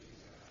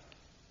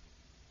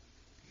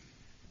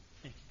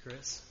Thank you,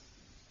 Chris.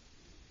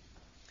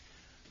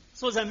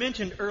 So as I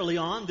mentioned early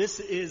on, this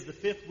is the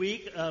 5th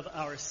week of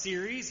our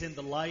series in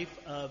the life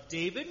of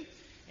David.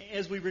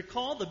 As we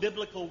recall, the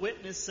biblical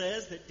witness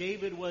says that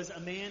David was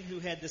a man who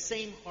had the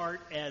same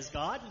heart as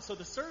God. And so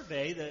the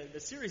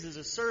series is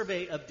a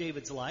survey of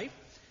David's life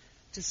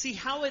to see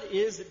how it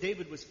is that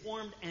David was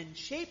formed and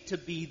shaped to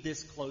be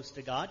this close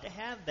to God, to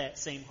have that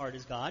same heart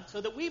as God,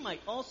 so that we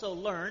might also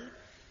learn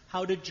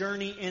how to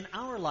journey in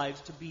our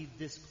lives to be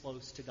this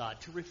close to God,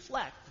 to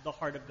reflect the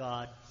heart of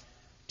God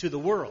to the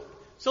world.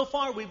 So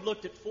far, we've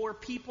looked at 4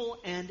 people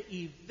and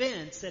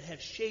events that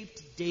have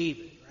shaped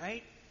David,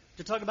 right?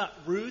 To talk about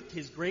Ruth,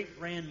 his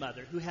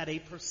great-grandmother, who had a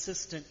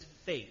persistent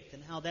faith,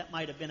 and how that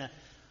might have been a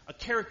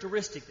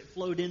characteristic that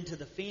flowed into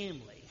the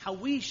family. How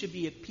we should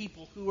be a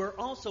people who are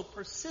also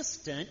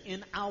persistent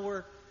in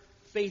our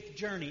faith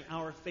journey,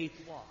 our faith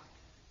walk.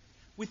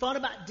 We thought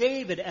about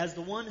David as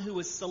the one who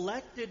was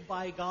selected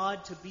by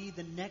God to be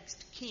the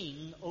next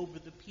king over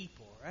the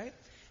people, right?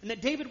 And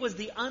that David was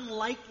the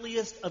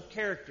unlikeliest of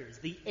characters,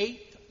 the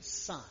 8th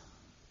son.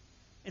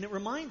 And it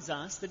reminds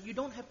us that you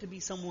don't have to be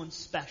someone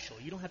special.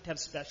 You don't have to have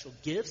special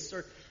gifts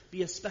or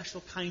be a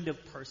special kind of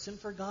person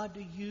for God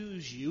to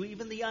use you,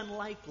 even the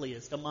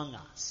unlikeliest among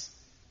us.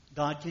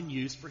 God can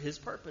use for His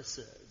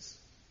purposes.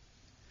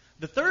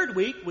 The 3rd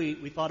week,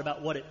 we thought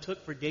about what it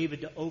took for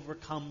David to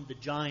overcome the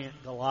giant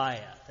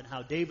Goliath, and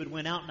how David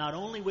went out not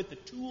only with the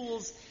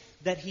tools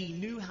that he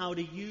knew how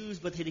to use,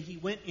 but that he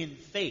went in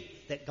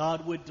faith, that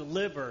God would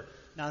deliver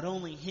not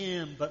only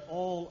him, but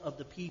all of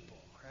the people,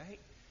 right?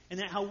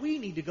 And that how we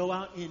need to go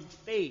out in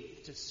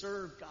faith to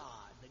serve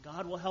God, that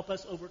God will help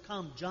us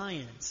overcome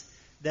giants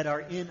that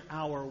are in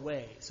our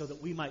way, so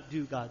that we might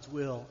do God's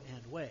will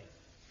and way.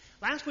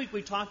 Last week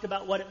we talked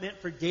about what it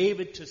meant for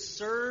David to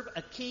serve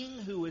a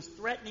king who was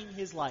threatening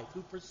his life,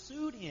 who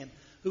pursued him,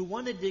 who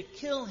wanted to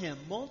kill him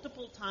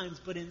multiple times,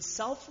 but in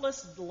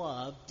selfless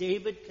love,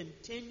 David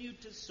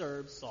continued to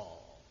serve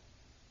Saul.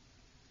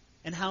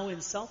 And how in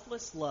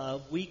selfless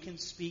love we can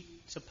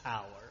speak to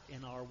power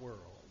in our world.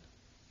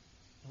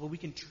 How we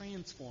can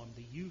transform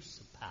the use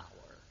of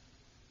power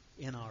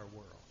in our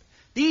world.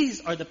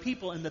 These are the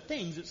people and the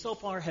things that so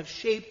far have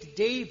shaped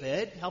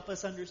David, help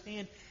us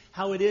understand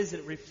how it is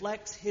that it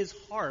reflects his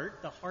heart,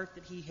 the heart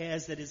that he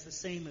has that is the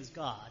same as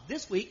God.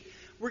 This week,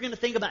 we're going to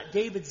think about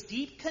David's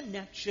deep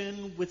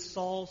connection with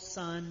Saul's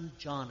son,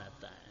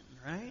 Jonathan,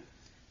 right?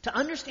 To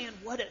understand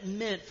what it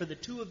meant for the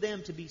two of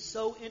them to be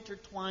so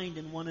intertwined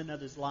in one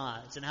another's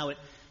lives, and how it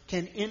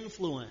can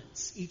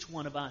influence each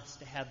one of us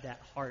to have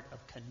that heart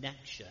of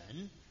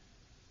connection,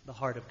 the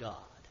heart of God.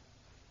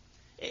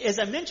 As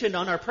I mentioned,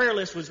 on our prayer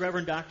list was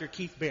Reverend Dr.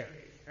 Keith Barry,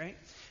 right?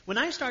 When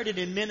I started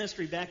in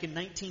ministry back in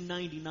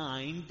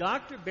 1999,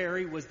 Dr.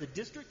 Barry was the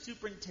district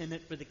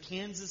superintendent for the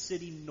Kansas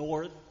City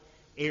North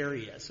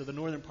area, so the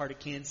northern part of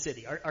Kansas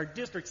City. Our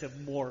districts have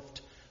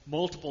morphed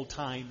multiple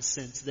times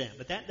since then,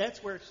 but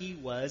that's where he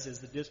was as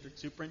the district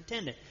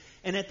superintendent.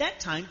 And at that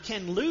time,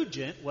 Ken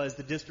Lugent was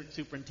the district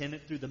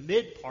superintendent through the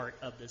mid part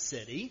of the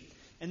city,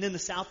 and then the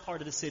south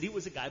part of the city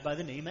was a guy by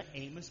the name of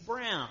Amos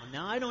Brown.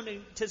 Now, I don't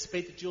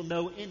anticipate that you'll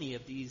know any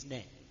of these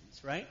names,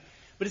 right?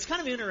 But it's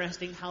kind of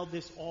interesting how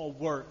this all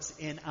works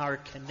in our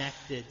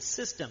connected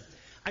system.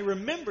 I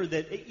remember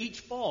that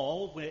each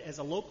fall, as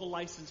a local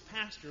licensed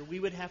pastor, we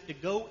would have to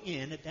go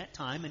in at that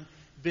time and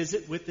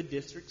visit with the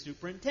district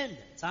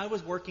superintendents. I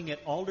was working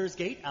at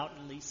Aldersgate out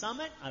in Lee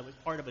Summit. I was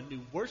part of a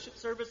new worship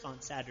service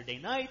on Saturday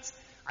nights.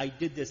 I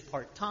did this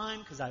part-time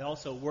because I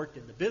also worked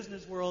in the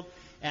business world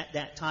at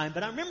that time.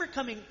 But I remember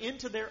coming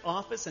into their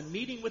office and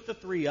meeting with the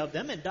 3 of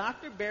them, and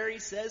Dr. Barry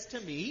says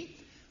to me,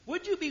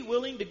 "Would you be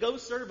willing to go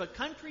serve a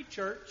country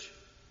church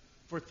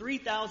for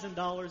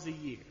 $3,000 a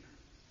year?"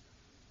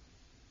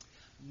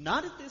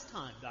 "Not at this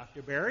time,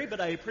 Dr. Barry,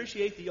 but I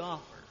appreciate the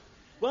offer."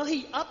 "Well,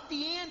 he upped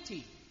the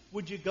ante.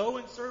 Would you go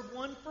and serve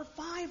one for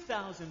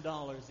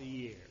 $5,000 a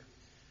year?"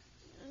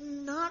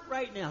 "Not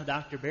right now,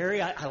 Dr.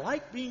 Barry. I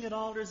like being at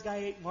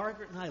Aldersgate.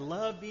 Margaret and I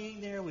love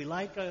being there. We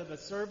like the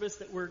service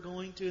that we're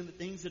going to and the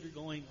things that are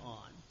going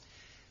on."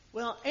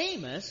 Well,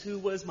 Amos, who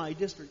was my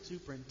district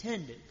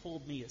superintendent,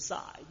 pulled me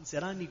aside and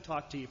said, "I need to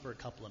talk to you for a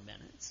couple of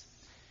minutes."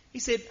 He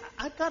said,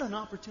 "I've got an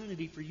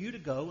opportunity for you to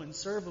go and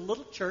serve a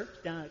little church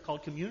down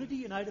called Community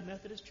United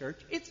Methodist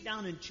Church. It's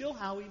down in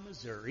Chilhowie,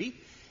 Missouri,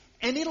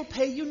 and it'll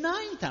pay you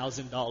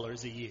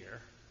 $9,000 a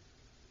year."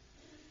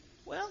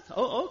 "Well,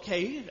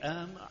 okay,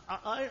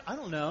 I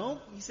don't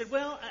know." He said,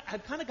 "Well,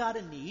 I've kind of got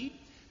a need.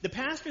 The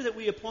pastor that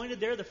we appointed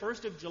there the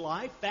 1st of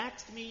July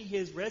faxed me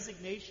his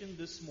resignation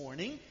this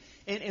morning,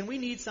 and we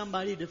need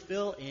somebody to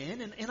fill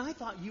in, and I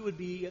thought you would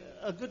be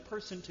a good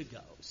person to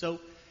go. So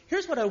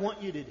here's what I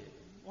want you to do.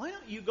 Why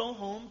don't you go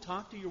home,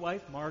 talk to your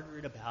wife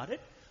Margaret about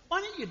it? Why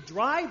don't you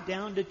drive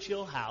down to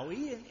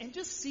Chilhowie and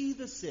just see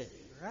the city,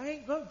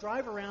 right? Go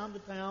drive around the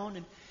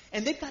town,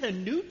 and they've got a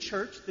new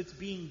church that's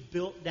being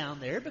built down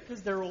there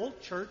because their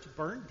old church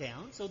burned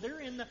down. So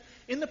they're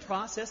in the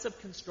process of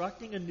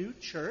constructing a new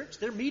church.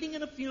 They're meeting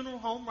in a funeral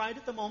home right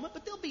at the moment,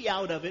 but they'll be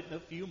out of it in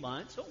a few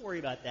months. Don't worry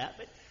about that.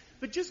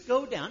 But just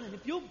go down, and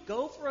if you'll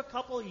go for a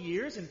couple of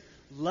years and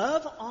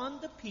love on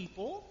the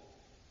people.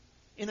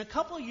 In a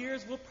couple of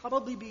years, we'll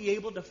probably be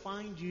able to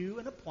find you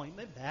an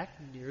appointment back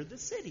near the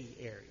city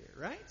area,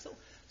 right?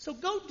 So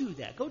go do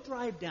that. Go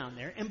drive down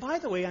there. And by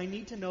the way, I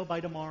need to know by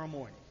tomorrow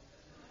morning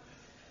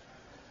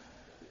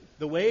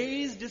the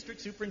ways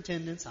district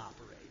superintendents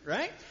operate,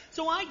 right?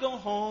 So I go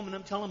home and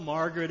I'm telling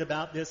Margaret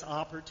about this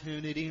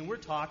opportunity, and we're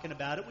talking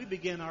about it. We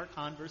begin our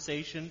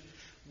conversation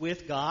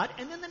with God.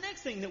 And then the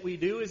next thing that we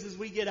do is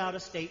we get out a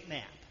state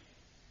map.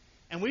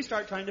 And we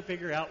start trying to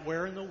figure out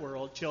where in the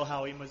world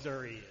Chilhowie,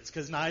 Missouri is.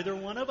 Because neither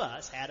one of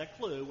us had a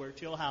clue where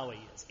Chilhowie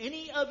is.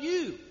 Any of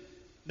you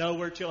know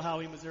where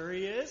Chilhowie,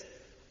 Missouri is?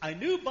 I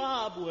knew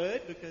Bob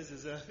would, because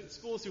as a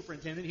school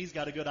superintendent, he's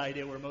got a good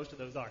idea where most of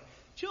those are.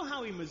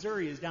 Chilhowie,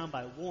 Missouri is down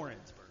by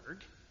Warrensburg,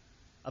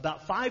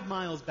 about 5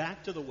 miles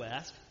back to the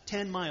west,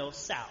 10 miles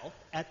south,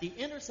 at the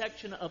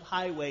intersection of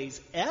highways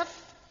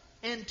F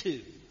and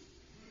 2.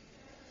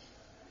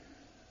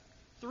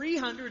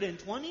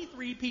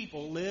 323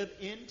 people live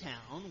in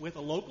town with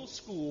a local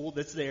school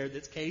that's there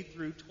that's K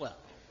through 12,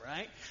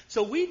 right?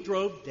 So we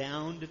drove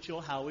down to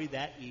Chilhowie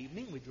that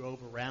evening. We drove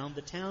around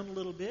the town a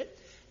little bit.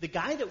 The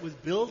guy that was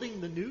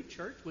building the new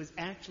church was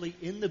actually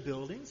in the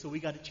building, so we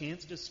got a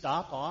chance to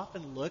stop off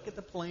and look at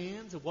the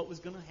plans of what was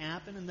going to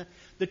happen and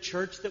the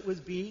church that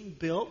was being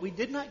built. We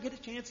did not get a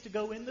chance to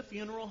go in the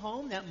funeral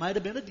home. That might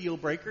have been a deal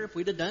breaker if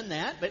we'd have done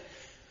that, but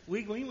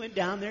we went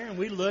down there and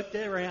we looked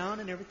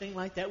around and everything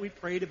like that. We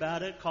prayed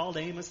about it, called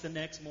Amos the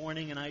next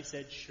morning, and I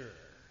said, sure,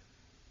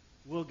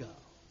 we'll go.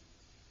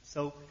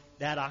 So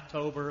that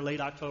October, late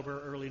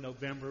October, early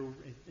November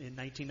in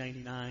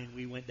 1999,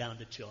 we went down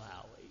to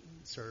Chilhowie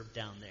and served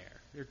down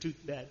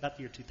there. About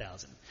the year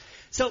 2000.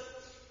 So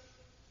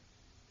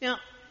now,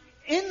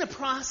 in the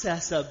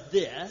process of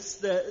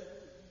this,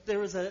 there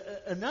was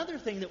another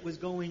thing that was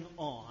going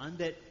on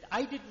that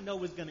I didn't know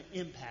was going to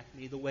impact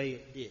me the way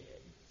it did.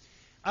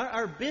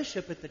 Our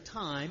bishop at the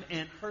time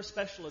and her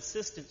special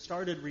assistant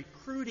started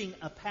recruiting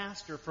a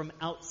pastor from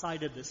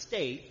outside of the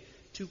state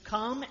to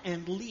come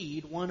and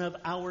lead one of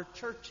our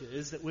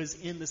churches that was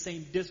in the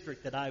same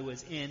district that I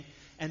was in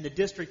and the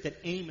district that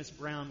Amos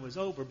Brown was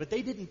over. But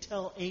they didn't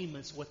tell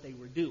Amos what they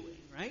were doing,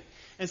 right?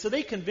 And so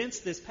they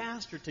convinced this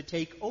pastor to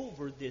take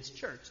over this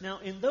church. Now,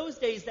 in those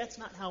days, that's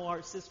not how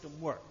our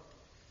system worked.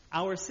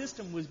 Our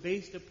system was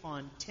based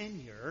upon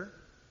tenure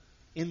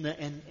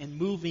and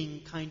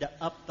moving kind of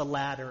up the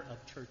ladder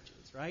of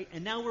churches, right?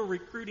 And now we're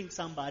recruiting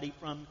somebody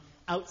from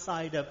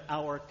outside of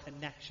our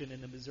connection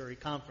in the Missouri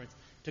Conference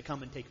to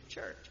come and take a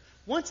church.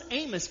 Once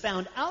Amos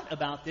found out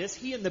about this,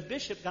 he and the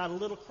bishop got a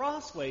little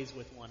crossways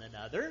with one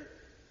another,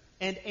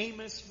 and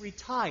Amos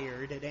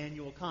retired at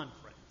annual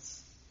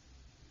conference.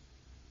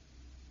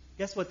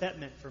 Guess what that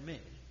meant for me?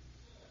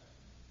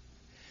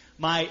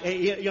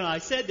 I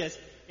said this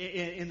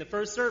in the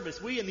first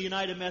service. We in the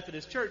United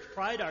Methodist Church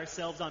pride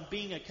ourselves on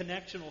being a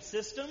connectional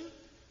system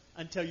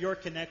until your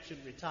connection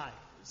retires.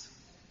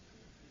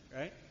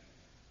 Right?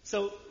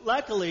 So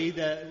luckily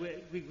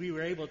we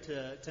were able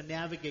to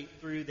navigate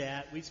through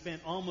that. We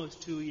spent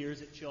almost 2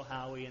 years at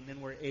Chilhowie, and then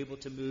we're able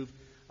to move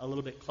a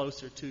little bit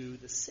closer to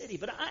the city.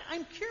 But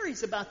I'm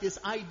curious about this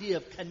idea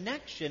of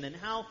connection and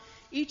how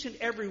each and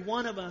every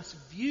one of us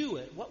view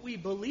it, what we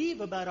believe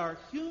about our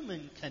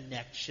human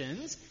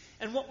connections,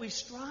 and what we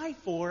strive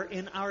for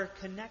in our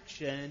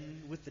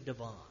connection with the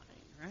divine,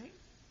 right?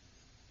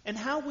 And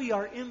how we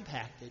are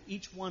impacted,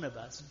 each one of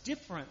us,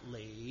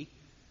 differently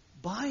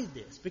by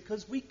this,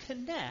 because we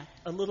connect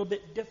a little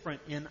bit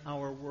different in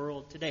our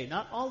world today.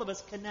 Not all of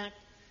us connect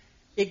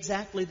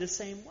exactly the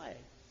same way.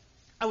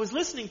 I was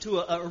listening to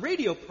a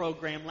radio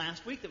program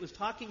last week that was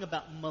talking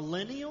about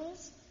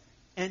millennials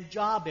and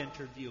job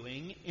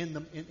interviewing in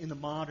the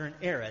modern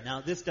era.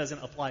 Now, this doesn't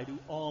apply to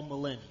all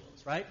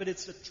millennials, right? But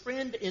it's a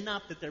trend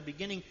enough that they're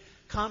beginning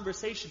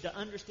conversation to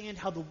understand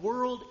how the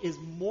world is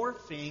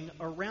morphing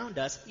around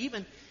us,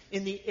 even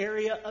in the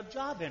area of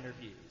job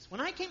interviews. When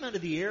I came out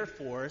of the Air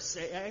Force,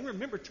 I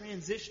remember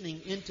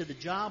transitioning into the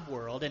job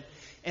world,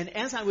 and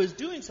as I was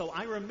doing so,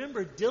 I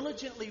remember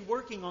diligently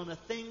working on a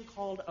thing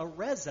called a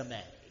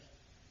resume,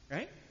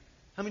 right?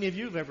 How many of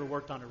you have ever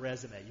worked on a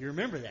resume? You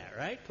remember that,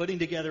 right? Putting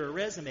together a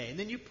resume. And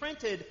then you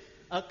printed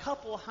a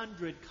couple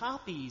hundred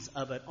copies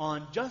of it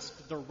on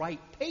just the right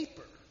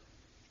paper.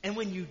 And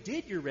when you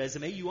did your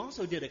resume, you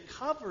also did a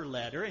cover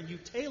letter, and you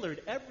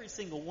tailored every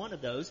single one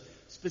of those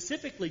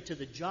specifically to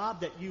the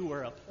job that you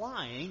were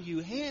applying.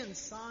 You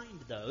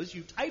hand-signed those.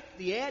 You typed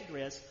the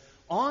address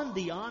on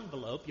the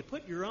envelope. You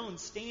put your own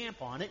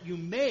stamp on it. You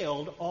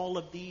mailed all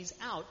of these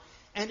out.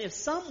 And if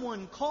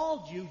someone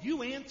called you,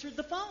 you answered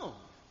the phone.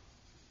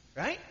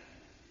 Right?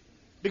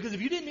 Because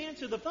if you didn't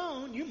answer the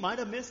phone, you might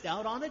have missed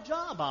out on a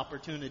job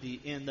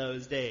opportunity in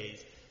those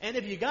days. And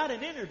if you got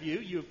an interview,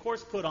 you of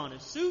course put on a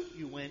suit,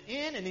 you went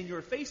in, and in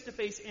your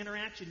face-to-face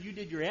interaction, you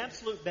did your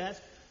absolute best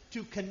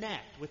to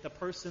connect with the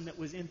person that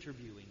was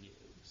interviewing you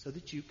so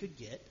that you could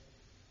get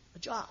a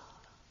job.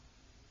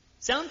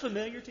 Sound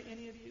familiar to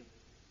any of you?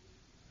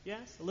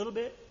 Yes? A little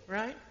bit?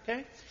 Right?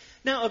 Okay.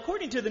 Now,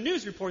 according to the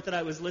news report that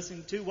I was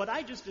listening to, what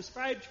I just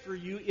described for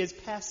you is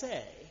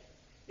passé.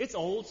 It's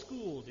old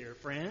school, dear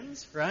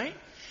friends, right?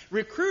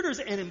 Recruiters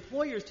and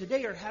employers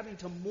today are having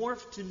to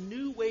morph to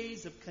new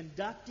ways of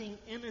conducting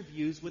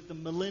interviews with the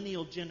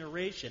millennial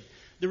generation.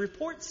 The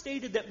report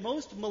stated that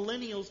most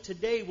millennials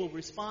today will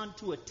respond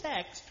to a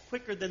text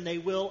quicker than they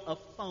will a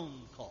phone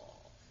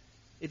call.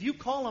 If you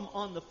call them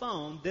on the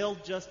phone, they'll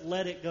just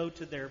let it go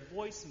to their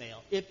voicemail.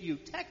 If you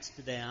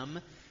text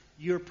them,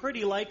 you're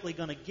pretty likely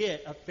going to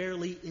get a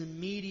fairly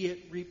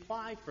immediate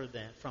reply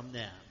from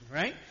them,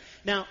 right?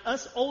 Now,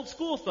 us old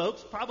school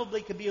folks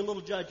probably could be a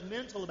little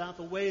judgmental about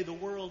the way the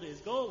world is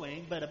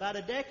going, but about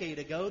a decade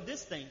ago,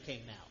 this thing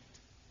came out.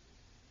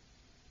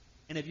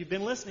 And if you've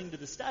been listening to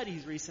the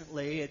studies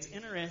recently, it's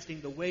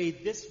interesting the way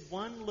this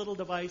one little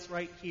device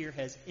right here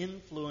has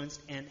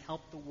influenced and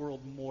helped the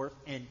world morph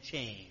and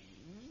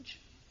change.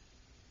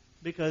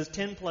 Because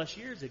 10 plus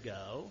years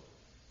ago,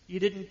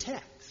 you didn't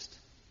text.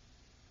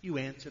 You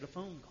answered a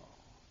phone call.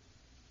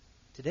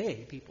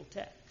 Today, people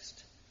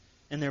text.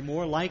 And they're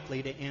more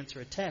likely to answer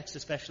a text,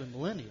 especially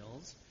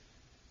millennials,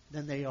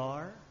 than they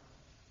are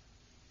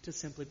to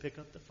simply pick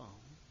up the phone.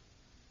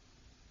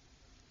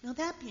 Now,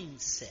 that being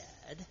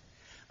said,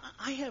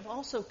 I have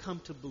also come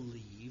to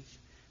believe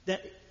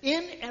that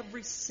in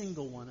every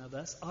single one of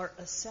us are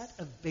a set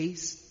of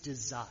base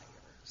desires.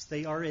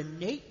 They are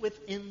innate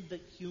within the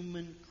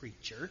human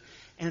creature,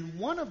 and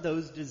one of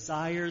those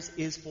desires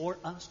is for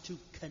us to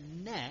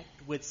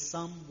connect with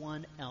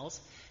someone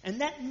else,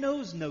 and that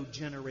knows no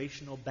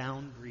generational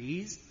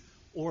boundaries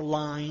or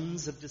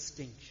lines of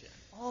distinction.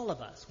 All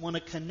of us want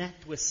to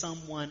connect with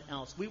someone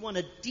else. We want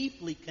to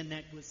deeply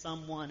connect with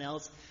someone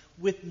else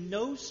with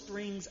no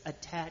strings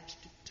attached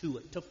to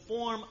it, to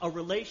form a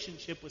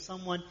relationship with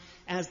someone,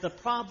 as the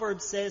proverb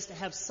says, to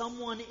have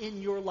someone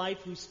in your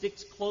life who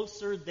sticks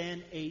closer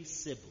than a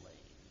sibling.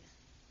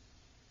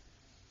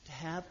 To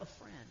have a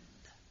friend.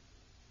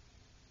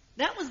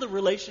 That was the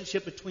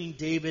relationship between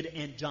David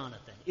and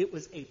Jonathan. It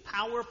was a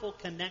powerful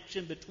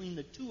connection between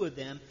the two of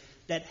them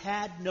that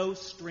had no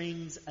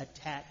strings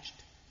attached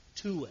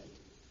to it.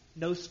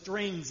 No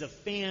strings of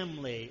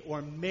family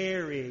or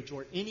marriage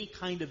or any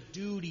kind of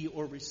duty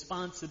or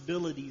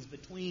responsibilities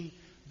between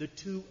the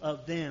two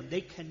of them. They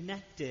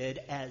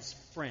connected as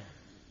friends,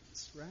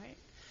 right?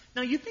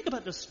 Now, you think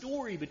about the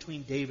story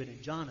between David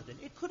and Jonathan.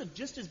 It could have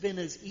just as been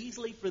as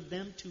easily for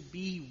them to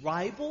be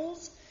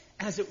rivals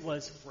as it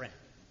was friends,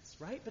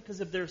 right? Because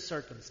of their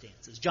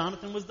circumstances.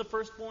 Jonathan was the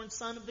firstborn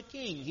son of the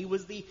king. He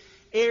was the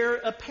heir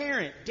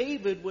apparent.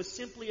 David was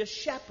simply a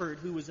shepherd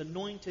who was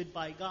anointed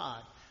by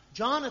God.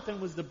 Jonathan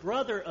was the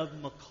brother of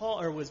Michal,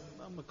 or was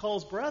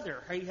Michal's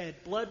brother. He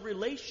had blood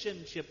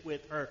relationship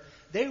with her.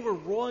 They were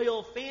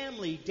royal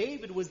family.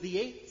 David was the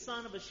eighth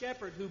son of a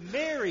shepherd who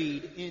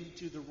married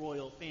into the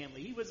royal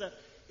family. He was an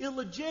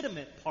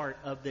illegitimate part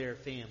of their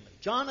family.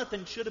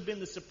 Jonathan should have been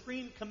the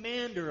supreme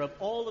commander of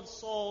all of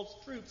Saul's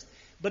troops,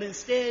 but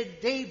instead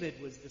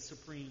David was the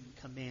supreme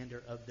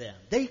commander of them.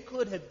 They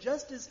could have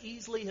just as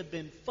easily have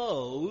been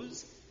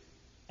foes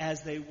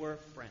as they were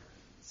friends.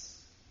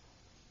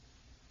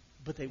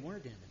 But they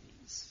weren't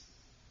enemies.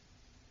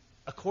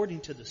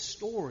 According to the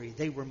story,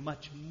 they were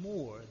much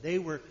more. They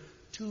were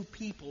two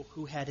people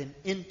who had an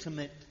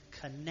intimate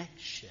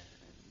connection.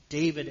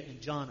 David and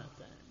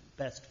Jonathan,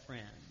 best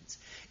friends.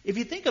 If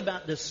you think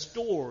about the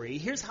story,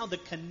 here's how the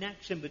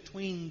connection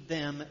between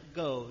them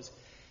goes.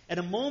 At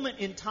a moment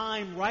in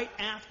time, right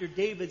after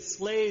David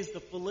slays the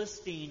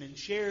Philistine and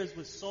shares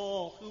with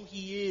Saul who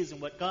he is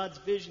and what God's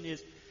vision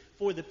is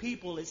for the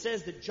people, it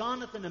says that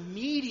Jonathan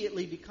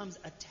immediately becomes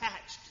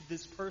attached to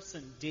this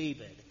person,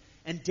 David.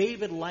 And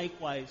David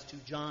likewise to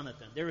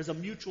Jonathan. There is a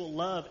mutual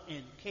love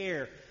and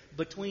care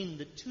between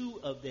the two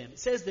of them. It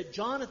says that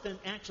Jonathan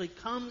actually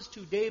comes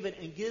to David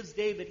and gives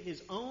David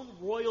his own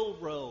royal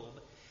robe.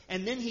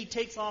 And then he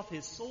takes off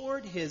his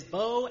sword, his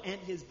bow,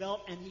 and his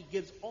belt, and he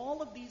gives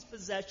all of these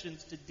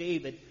possessions to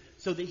David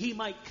so that he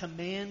might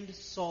command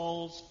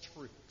Saul's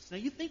troops. Now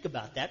you think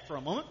about that for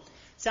a moment.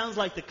 Sounds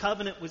like the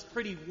covenant was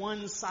pretty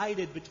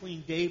one-sided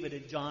between David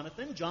and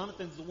Jonathan.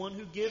 Jonathan's the one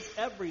who gives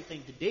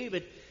everything to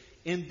David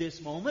in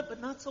this moment, but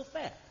not so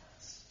fast.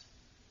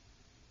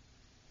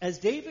 As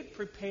David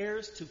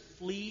prepares to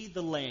flee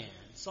the land,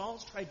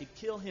 Saul's tried to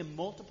kill him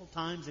multiple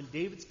times, and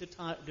David's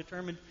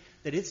determined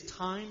that it's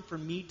time for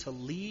me to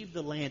leave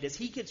the land. As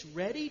he gets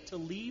ready to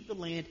leave the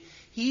land,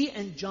 he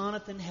and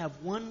Jonathan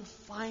have one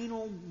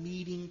final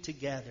meeting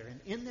together. And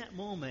in that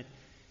moment,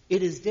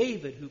 it is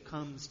David who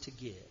comes to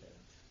give.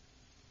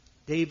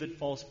 David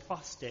falls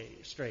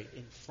prostrate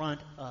in front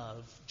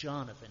of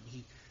Jonathan.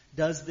 He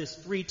does this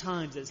 3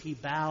 times as he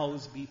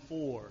bows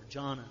before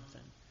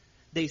Jonathan.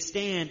 They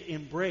stand,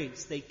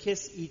 embrace, they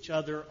kiss each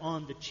other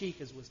on the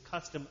cheek as was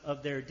custom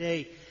of their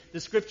day.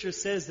 The scripture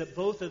says that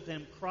both of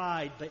them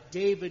cried, but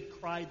David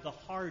cried the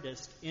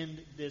hardest in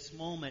this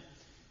moment.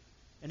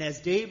 And as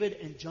David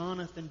and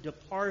Jonathan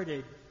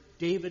departed,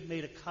 David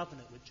made a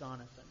covenant with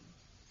Jonathan.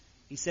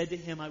 He said to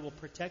him, I will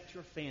protect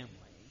your family.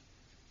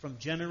 From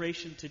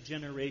generation to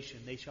generation,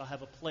 they shall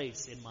have a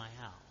place in my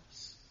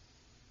house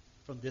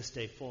from this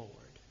day forward.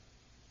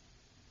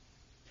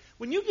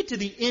 When you get to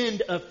the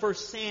end of 1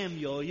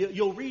 Samuel,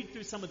 you'll read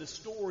through some of the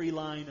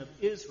storyline of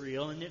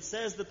Israel, and it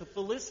says that the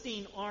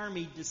Philistine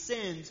army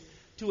descends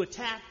to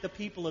attack the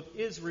people of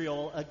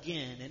Israel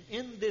again. And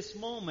in this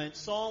moment,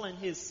 Saul and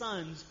his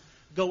sons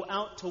go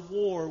out to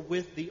war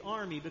with the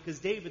army because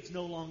David's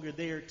no longer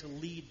there to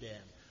lead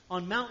them.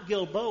 On Mount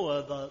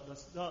Gilboa,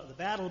 the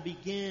battle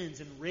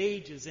begins and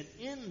rages, and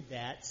in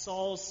that,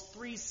 Saul's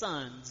 3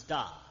 sons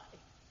die.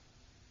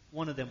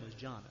 One of them was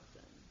Jonathan.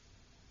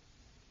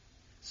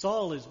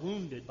 Saul is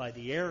wounded by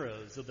the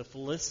arrows of the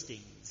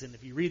Philistines. And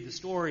if you read the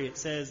story, it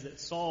says that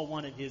Saul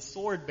wanted his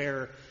sword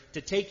bearer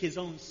to take his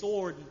own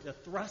sword and to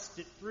thrust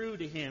it through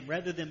to him.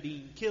 Rather than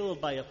being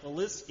killed by a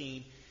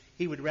Philistine,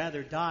 he would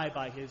rather die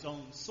by his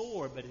own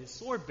sword. But his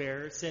sword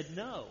bearer said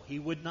no, he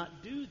would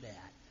not do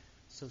that.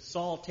 So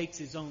Saul takes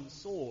his own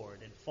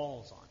sword and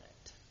falls on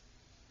it.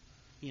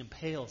 He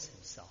impales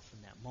himself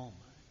in that moment.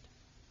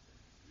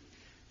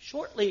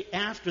 Shortly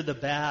after the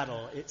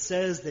battle, it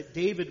says that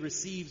David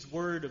receives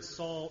word of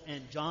Saul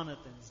and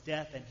Jonathan's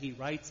death, and he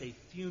writes a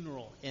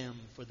funeral hymn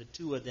for the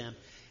 2 of them.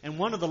 And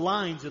one of the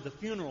lines of the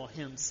funeral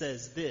hymn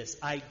says this: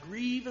 I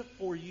grieve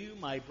for you,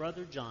 my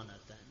brother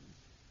Jonathan,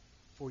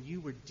 for you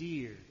were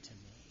dear to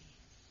me.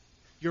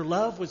 Your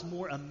love was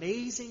more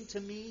amazing to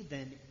me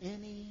than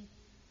any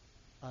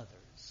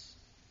others.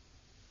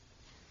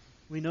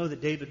 We know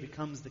that David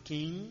becomes the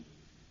king.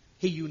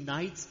 He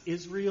unites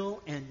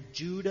Israel and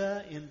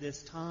Judah in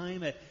this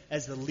time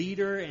as the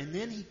leader, and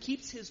then he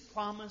keeps his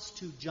promise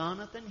to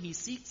Jonathan. He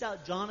seeks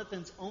out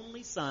Jonathan's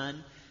only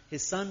son,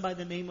 his son by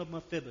the name of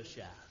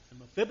Mephibosheth. And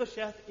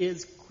Mephibosheth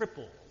is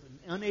crippled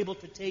and unable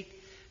to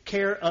take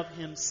care of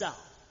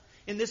himself.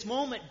 In this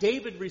moment,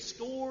 David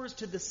restores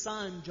to the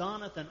son,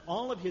 Jonathan,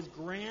 all of his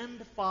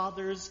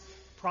grandfather's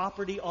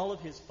property, all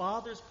of his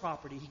father's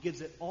property. He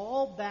gives it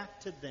all back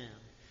to them.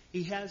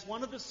 He has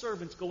one of the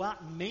servants go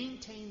out and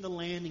maintain the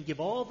land and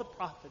give all the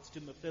profits to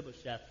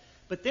Mephibosheth.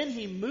 But then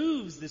he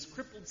moves this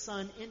crippled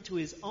son into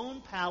his own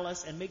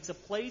palace and makes a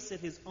place at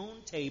his own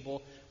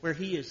table where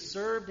he is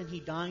served and he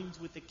dines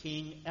with the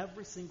king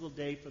every single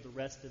day for the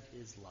rest of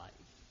his life.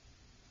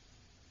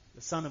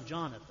 The son of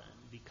Jonathan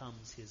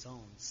becomes his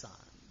own son.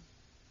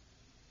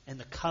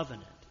 And the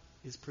covenant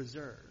is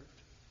preserved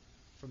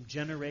from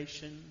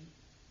generation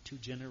to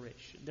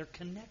generation. Their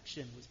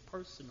connection was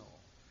personal.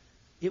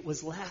 It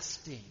was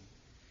lasting.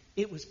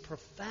 It was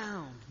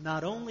profound,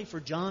 not only for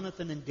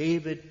Jonathan and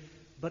David,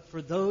 but for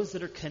those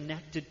that are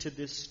connected to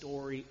this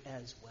story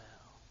as well.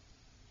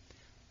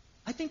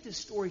 I think this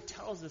story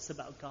tells us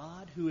about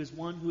God, who is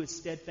one who is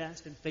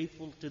steadfast and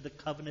faithful to the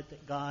covenant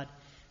that God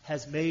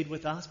has made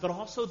with us, but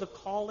also the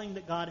calling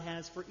that God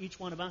has for each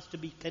one of us to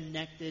be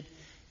connected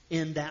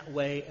in that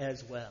way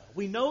as well.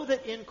 We know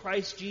that in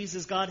Christ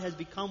Jesus, God has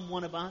become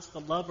one of us, the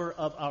lover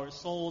of our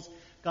souls.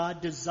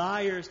 God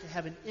desires to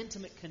have an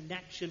intimate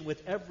connection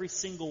with every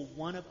single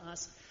one of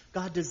us.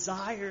 God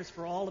desires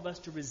for all of us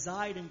to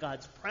reside in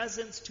God's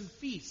presence, to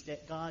feast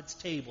at God's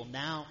table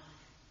now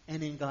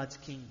and in God's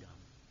kingdom.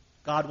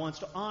 God wants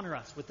to honor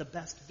us with the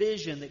best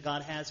vision that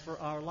God has for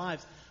our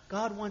lives.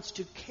 God wants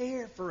to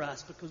care for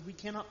us because we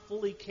cannot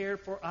fully care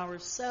for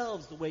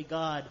ourselves the way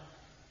God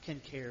can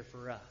care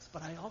for us.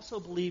 But I also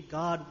believe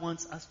God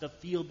wants us to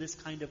feel this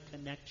kind of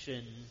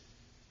connection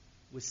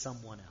with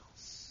someone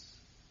else.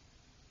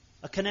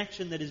 A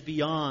connection that is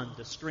beyond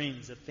the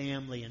strings of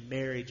family and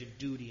marriage and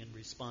duty and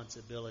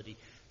responsibility.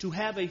 To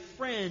have a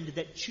friend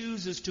that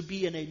chooses to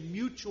be in a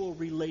mutual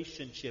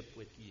relationship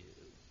with you.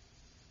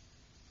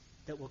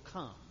 That will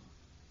come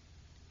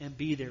and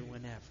be there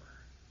whenever.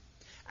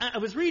 I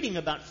was reading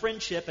about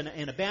friendship,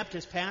 and a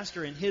Baptist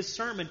pastor in his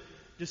sermon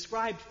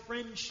described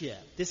friendship,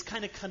 this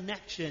kind of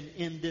connection,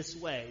 in this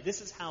way.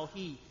 This is how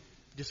he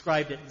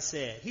described it and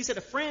said. He said,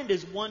 a friend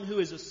is one who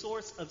is a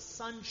source of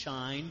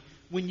sunshine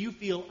when you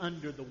feel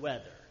under the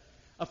weather.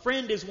 A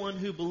friend is one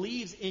who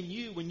believes in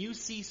you when you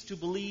cease to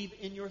believe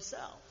in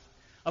yourself.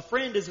 A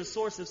friend is a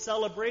source of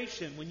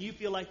celebration when you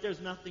feel like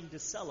there's nothing to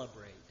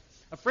celebrate.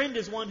 A friend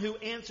is one who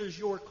answers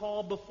your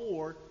call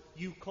before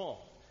you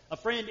call. A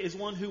friend is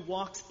one who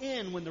walks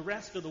in when the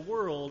rest of the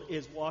world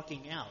is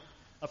walking out.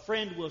 A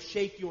friend will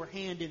shake your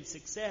hand in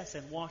success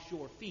and wash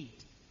your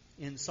feet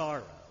in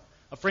sorrow.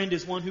 A friend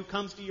is one who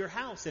comes to your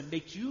house and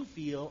makes you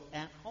feel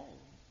at home.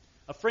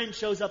 A friend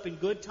shows up in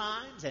good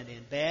times and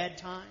in bad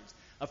times.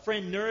 A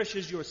friend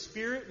nourishes your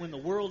spirit when the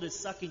world is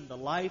sucking the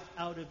life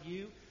out of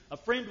you. A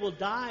friend will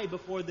die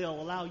before they'll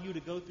allow you to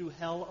go through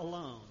hell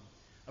alone.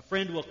 A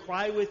friend will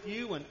cry with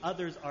you when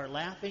others are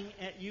laughing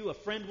at you. A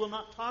friend will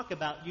not talk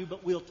about you,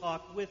 but will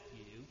talk with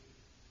you.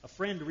 A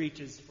friend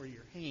reaches for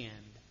your hand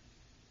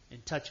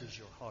and touches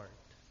your heart.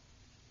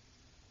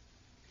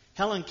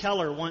 Helen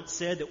Keller once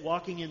said that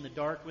walking in the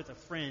dark with a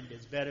friend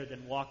is better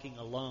than walking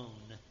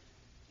alone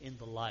in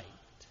the light.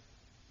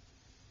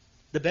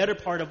 The better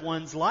part of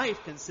one's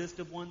life consists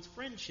of one's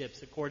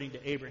friendships, according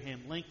to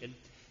Abraham Lincoln.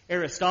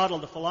 Aristotle,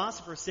 the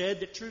philosopher, said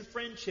that true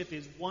friendship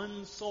is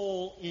one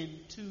soul in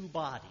two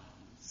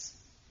bodies.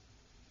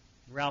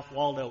 Ralph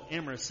Waldo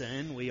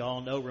Emerson, we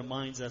all know,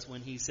 reminds us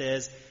when he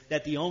says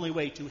that the only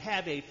way to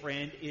have a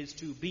friend is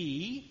to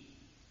be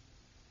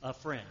a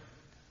friend.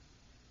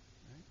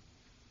 Right?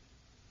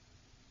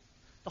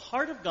 The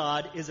heart of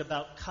God is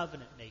about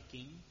covenant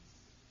making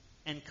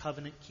and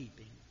covenant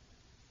keeping,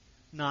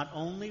 not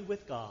only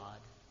with God,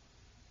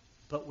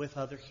 but with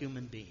other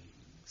human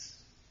beings.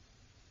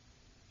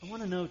 I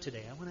want to know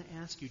today, I want to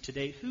ask you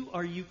today, who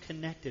are you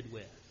connected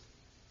with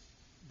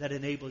that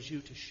enables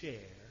you to share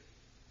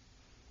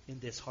in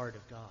this heart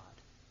of God?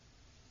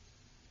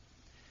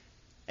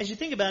 As you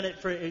think about it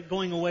for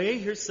going away,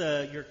 here's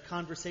your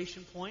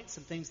conversation points,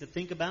 some things to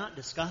think about,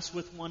 discuss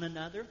with one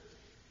another.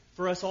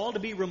 For us all to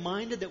be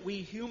reminded that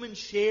we humans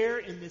share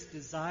in this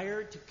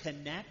desire to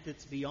connect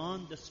that's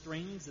beyond the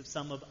strings of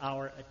some of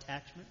our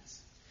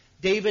attachments.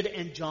 David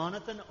and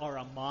Jonathan are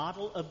a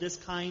model of this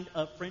kind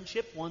of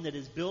friendship, one that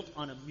is built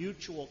on a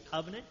mutual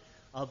covenant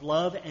of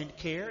love and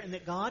care, and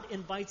that God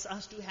invites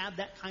us to have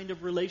that kind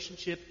of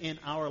relationship in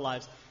our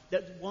lives.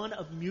 That one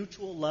of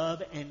mutual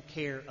love and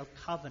care, of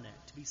covenant,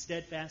 to be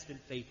steadfast and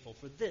faithful,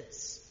 for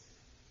this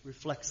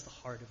reflects the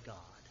heart of God.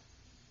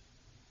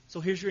 So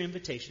here's your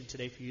invitation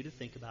today for you to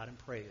think about and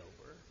pray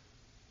over.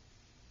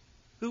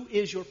 Who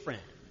is your friend?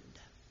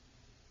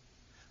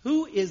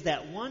 Who is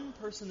that one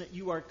person that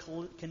you are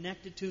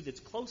connected to that's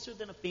closer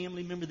than a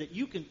family member that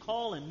you can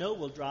call and know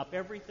will drop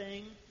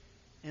everything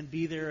and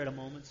be there at a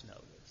moment's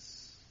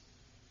notice?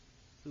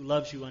 Who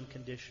loves you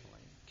unconditionally,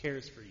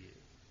 cares for you,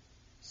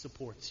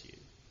 supports you?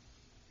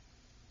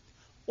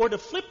 Or to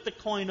flip the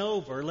coin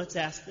over, let's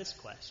ask this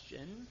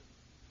question.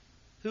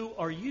 Who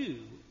are you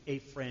a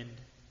friend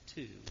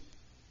to?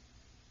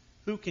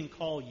 Who can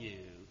call you,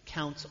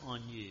 counts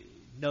on you,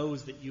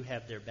 knows that you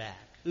have their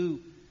back? Who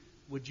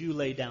would you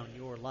lay down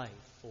your life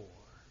for?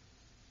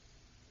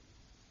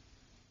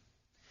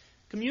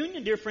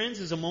 Communion, dear friends,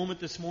 is a moment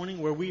this morning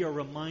where we are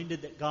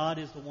reminded that God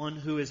is the one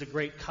who is a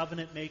great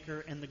covenant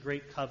maker and the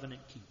great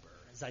covenant keeper.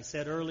 As I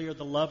said earlier,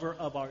 the lover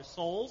of our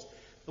souls,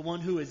 the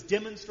one who has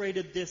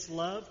demonstrated this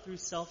love through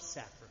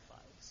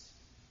self-sacrifice.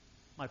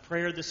 My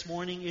prayer this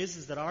morning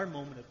is that our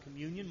moment of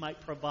communion might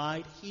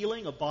provide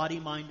healing of body,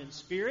 mind, and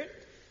spirit,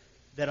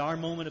 that our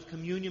moment of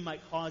communion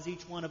might cause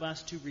each one of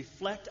us to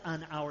reflect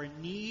on our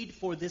need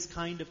for this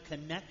kind of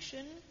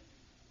connection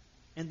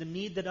and the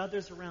need that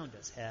others around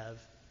us have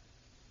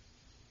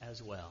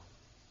as well.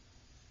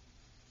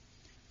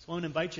 So I want to invite you